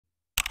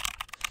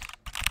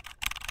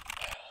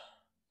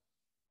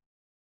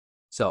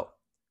So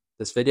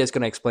this video is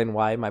going to explain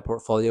why my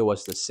portfolio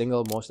was the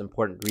single most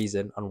important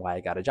reason on why I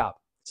got a job.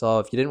 So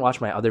if you didn't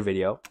watch my other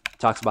video, it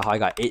talks about how I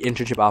got 8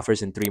 internship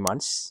offers in 3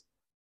 months.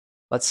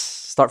 Let's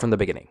start from the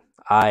beginning.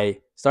 I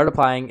started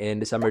applying in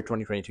December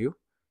 2022,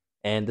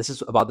 and this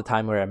is about the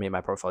time where I made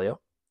my portfolio.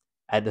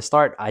 At the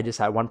start, I just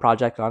had one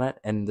project on it,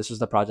 and this was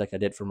the project I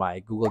did for my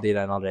Google Data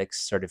Analytics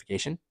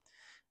certification.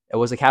 It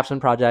was a capstone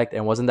project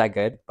and wasn't that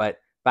good, but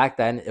back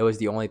then it was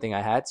the only thing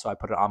I had, so I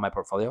put it on my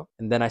portfolio.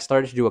 And then I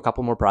started to do a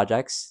couple more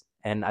projects,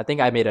 and I think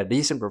I made a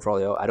decent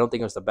portfolio. I don't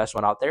think it was the best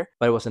one out there,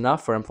 but it was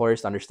enough for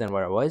employers to understand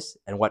where I was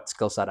and what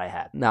skill set I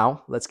had.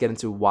 Now, let's get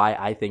into why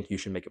I think you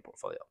should make a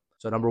portfolio.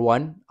 So number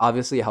one,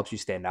 obviously it helps you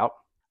stand out.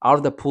 Out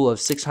of the pool of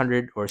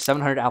 600 or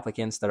 700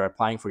 applicants that are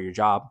applying for your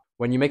job,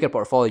 when you make a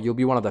portfolio, you'll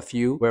be one of the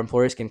few where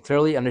employers can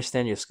clearly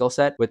understand your skill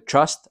set with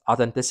trust,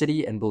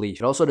 authenticity, and belief.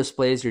 It also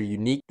displays your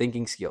unique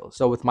thinking skills.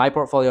 So with my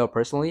portfolio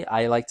personally,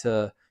 I like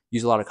to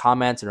use a lot of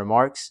comments and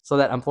remarks so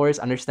that employers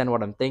understand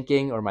what I'm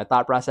thinking or my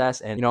thought process.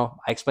 And, I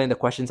explain the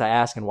questions I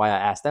ask and why I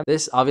ask them.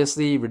 This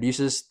obviously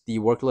reduces the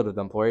workload of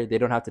the employer. They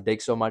don't have to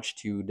dig so much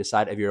to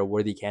decide if you're a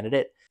worthy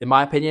candidate. In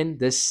my opinion,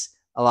 this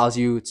allows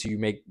you to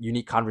make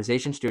unique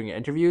conversations during your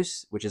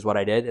interviews, which is what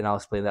I did, and I'll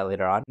explain that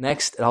later on.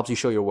 Next, it helps you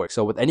show your work.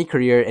 So with any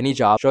career, any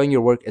job, showing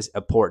your work is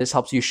important. This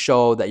helps you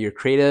show that you're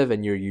creative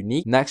and you're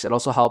unique. Next, it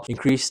also helps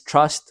increase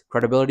trust,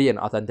 credibility, and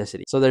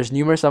authenticity. So there's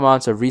numerous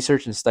amounts of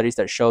research and studies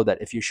that show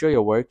that if you show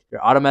your work,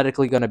 you're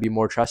automatically going to be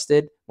more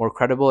trusted, more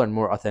credible, and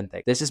more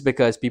authentic. This is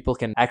because people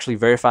can actually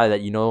verify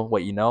that you know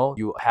what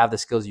you have the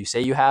skills you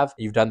say you have,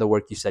 you've done the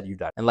work you said you've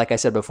done. And like I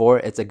said before,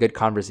 it's a good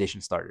conversation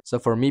starter. So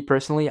for me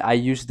personally, I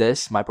use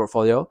my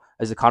portfolio,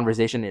 as a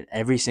conversation in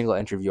every single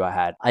interview I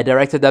had. I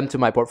directed them to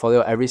my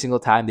portfolio every single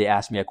time they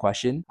asked me a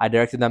question. I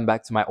directed them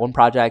back to my own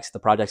projects, the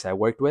projects I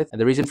worked with. And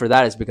the reason for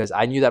that is because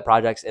I knew that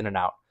projects in and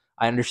out.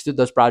 I understood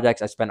those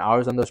projects. I spent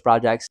hours on those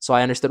projects. So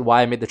I understood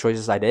why I made the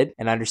choices I did,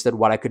 and I understood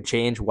what I could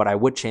change, what I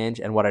would change,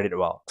 and what I did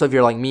well. So if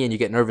you're like me and you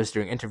get nervous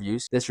during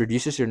interviews, this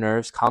reduces your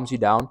nerves, calms you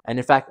down. And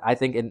in fact, I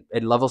think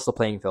it levels the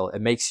playing field. It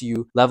makes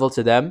you level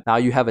to them. Now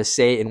you have a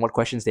say in what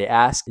questions they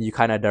ask, and you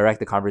kind of direct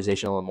the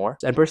conversation a little more.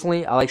 And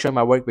personally, I like showing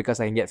my work because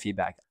I can get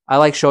feedback. I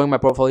like showing my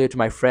portfolio to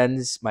my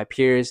friends, my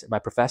peers, my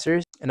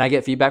professors, and I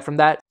get feedback from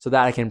that so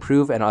that I can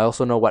improve, and I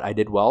also know what I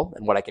did well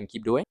and what I can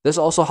keep doing. This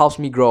also helps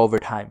me grow over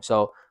time.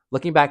 So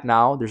looking back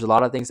now, there's a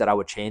lot of things that I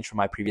would change from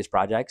my previous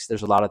projects.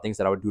 There's a lot of things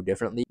that I would do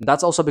differently. And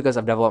that's also because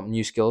I've developed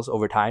new skills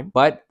over time,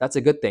 but that's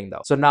a good thing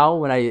though. So now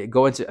when I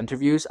go into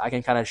interviews, I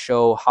can kind of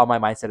show how my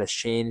mindset has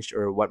changed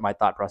or what my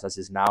thought process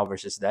is now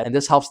versus then. And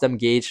this helps them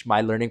gauge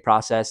my learning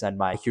process and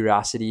my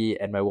curiosity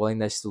and my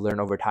willingness to learn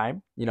over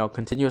time.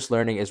 Continuous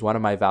learning is one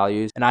of my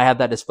values, and I have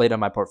that displayed on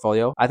my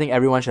portfolio. I think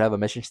everyone should have a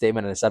mission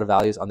statement and a set of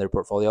values on their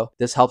portfolio.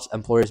 This helps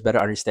employers better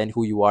understand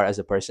who you are as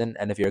a person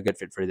and if you're a good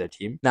fit for their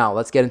team. Now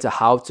let's get into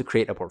how to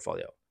create a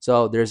portfolio.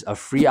 So there's a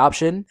free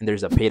option and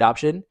there's a paid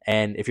option.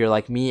 And if you're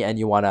like me and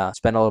you want to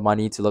spend a lot of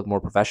money to look more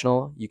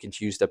professional, you can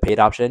choose the paid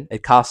option.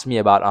 It costs me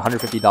about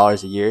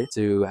 $150 a year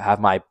to have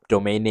my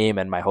domain name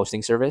and my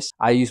hosting service.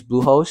 I use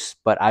Bluehost,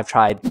 but I've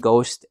tried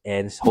Ghost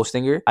and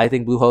Hostinger. I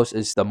think Bluehost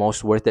is the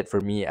most worth it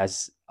for me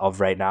as of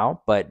right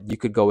now, but you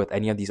could go with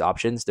any of these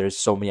options. There's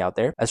so many out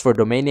there. As for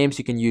domain names,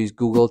 you can use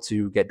Google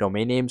to get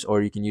domain names,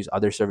 or you can use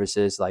other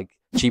services like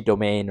Cheap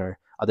Domain or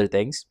other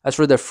things. As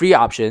for the free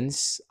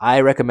options,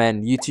 I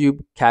recommend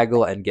YouTube,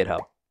 Kaggle, and GitHub.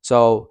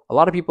 So a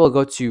lot of people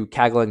go to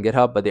Kaggle and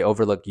GitHub, but they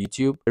overlook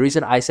YouTube. The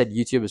reason I said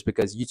YouTube is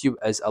because YouTube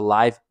is a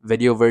live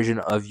video version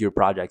of your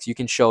projects. You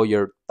can show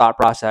your thought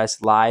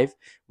process live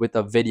with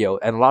a video,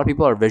 and a lot of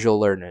people are visual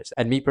learners.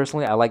 And me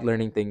personally, I like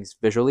learning things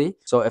visually.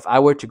 So if I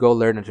were to go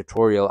learn a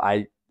tutorial,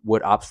 I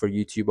would opt for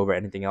YouTube over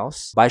anything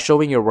else. By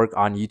showing your work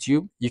on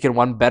YouTube, you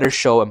can better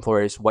show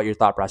employers what your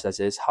thought process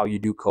is, how you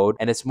do code,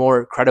 and it's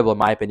more credible in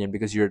my opinion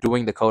because you're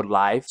doing the code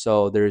live,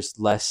 so there's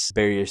less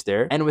barriers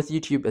there. And with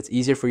YouTube, it's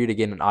easier for you to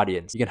gain an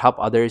audience. You can help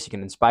others, you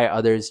can inspire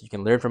others, you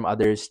can learn from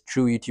others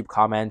through YouTube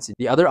comments.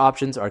 The other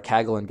options are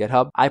Kaggle and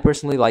GitHub. I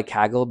personally like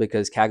Kaggle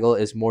because Kaggle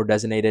is more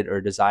designated or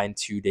designed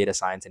to data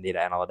science and data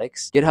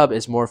analytics. GitHub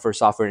is more for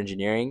software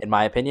engineering in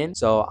my opinion,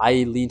 so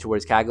I lean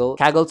towards Kaggle.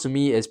 Kaggle to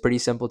me is pretty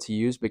simple to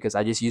use because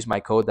I just use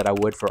my code that I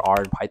would for R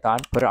and Python,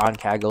 put it on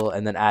Kaggle,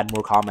 and then add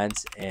more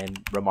comments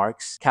and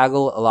remarks.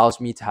 Kaggle allows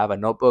me to have a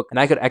notebook, and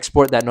I could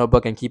export that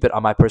notebook and keep it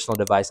on my personal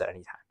device at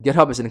any time.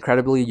 GitHub is an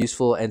incredibly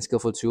useful and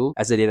skillful tool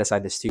as a data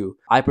scientist too.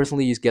 I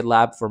personally use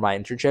GitLab for my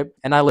internship,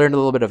 and I learned a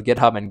little bit of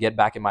GitHub and Git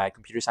back in my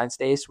computer science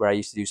days where I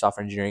used to do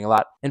software engineering a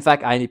lot. In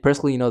fact, I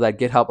personally know that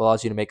GitHub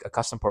allows you to make a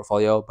custom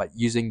portfolio by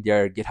using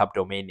their GitHub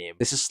domain name.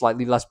 This is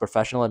slightly less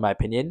professional in my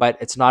opinion, but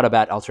it's not a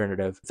bad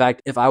alternative. In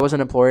fact, if I was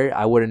an employer,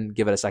 I wouldn't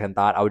give it a second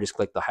thought. I would just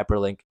click the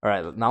hyperlink. All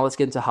right, now let's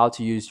get into how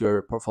to use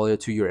your portfolio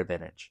to your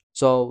advantage.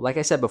 So like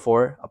I said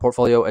before, a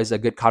portfolio is a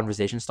good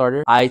conversation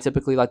starter. I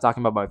typically like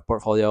talking about my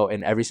portfolio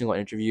in every single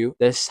interview.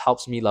 This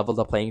helps me level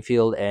the playing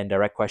field and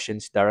direct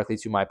questions directly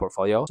to my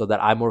portfolio so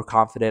that I'm more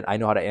confident. I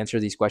know how to answer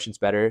these questions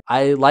better.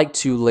 I like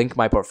to link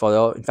my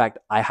portfolio. In fact,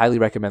 I highly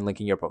recommend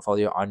linking your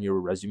portfolio on your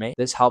resume.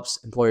 This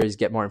helps employers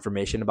get more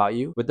information about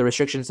you. With the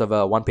restrictions of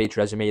a one-page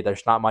resume,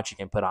 there's not much you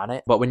can put on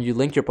it. But when you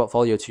link your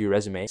portfolio to your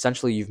resume,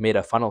 essentially you've made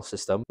a funnel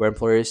system where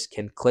employers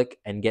can click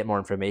and get more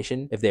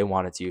information if they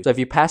wanted to. So if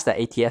you pass that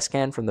ATS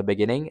scan from the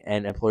beginning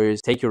and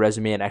employers take your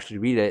resume and actually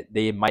read it,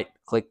 they might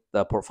click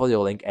the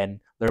portfolio link and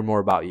learn more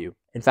about you.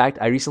 In fact,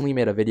 I recently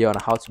made a video on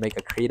how to make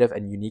a creative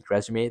and unique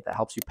resume that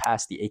helps you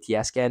pass the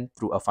ATS scan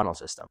through a funnel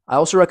system. I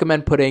also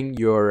recommend putting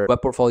your web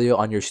portfolio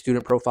on your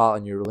student profile,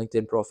 on your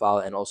LinkedIn profile,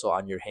 and also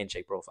on your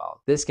Handshake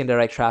profile. This can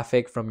direct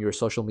traffic from your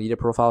social media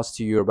profiles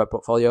to your web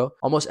portfolio.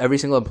 Almost every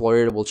single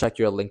employer will check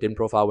your LinkedIn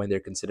profile when they're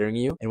considering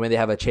you. And when they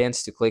have a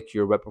chance to click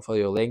your web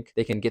portfolio link,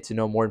 they can get to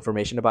know more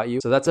information about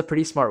you. So that's a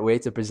pretty smart way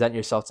to present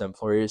yourself to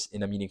employers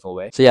in a meaningful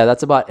way. So yeah,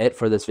 that's about it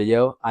for this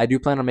video. I do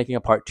plan on making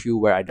a part 2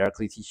 where I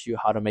directly teach you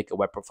how to make a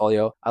web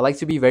portfolio. I like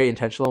to be very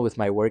intentional with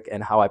my work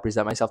and how I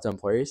present myself to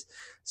employers.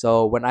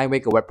 So when I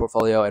make a web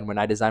portfolio and when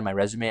I design my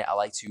resume, I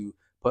like to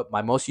put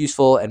my most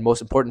useful and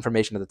most important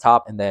information at the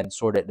top and then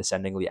sort it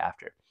descendingly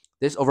after.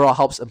 This overall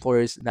helps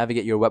employers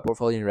navigate your web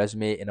portfolio and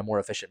resume in a more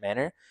efficient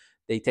manner.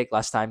 They take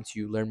less time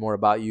to learn more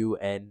about you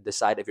and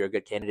decide if you're a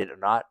good candidate or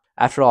not.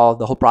 After all,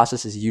 the whole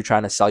process is you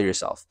trying to sell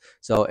yourself.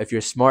 So if you're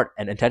smart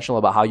and intentional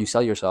about how you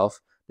sell yourself,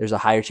 there's a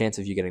higher chance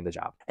of you getting the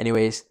job.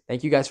 Anyways,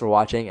 thank you guys for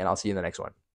watching, and I'll see you in the next one.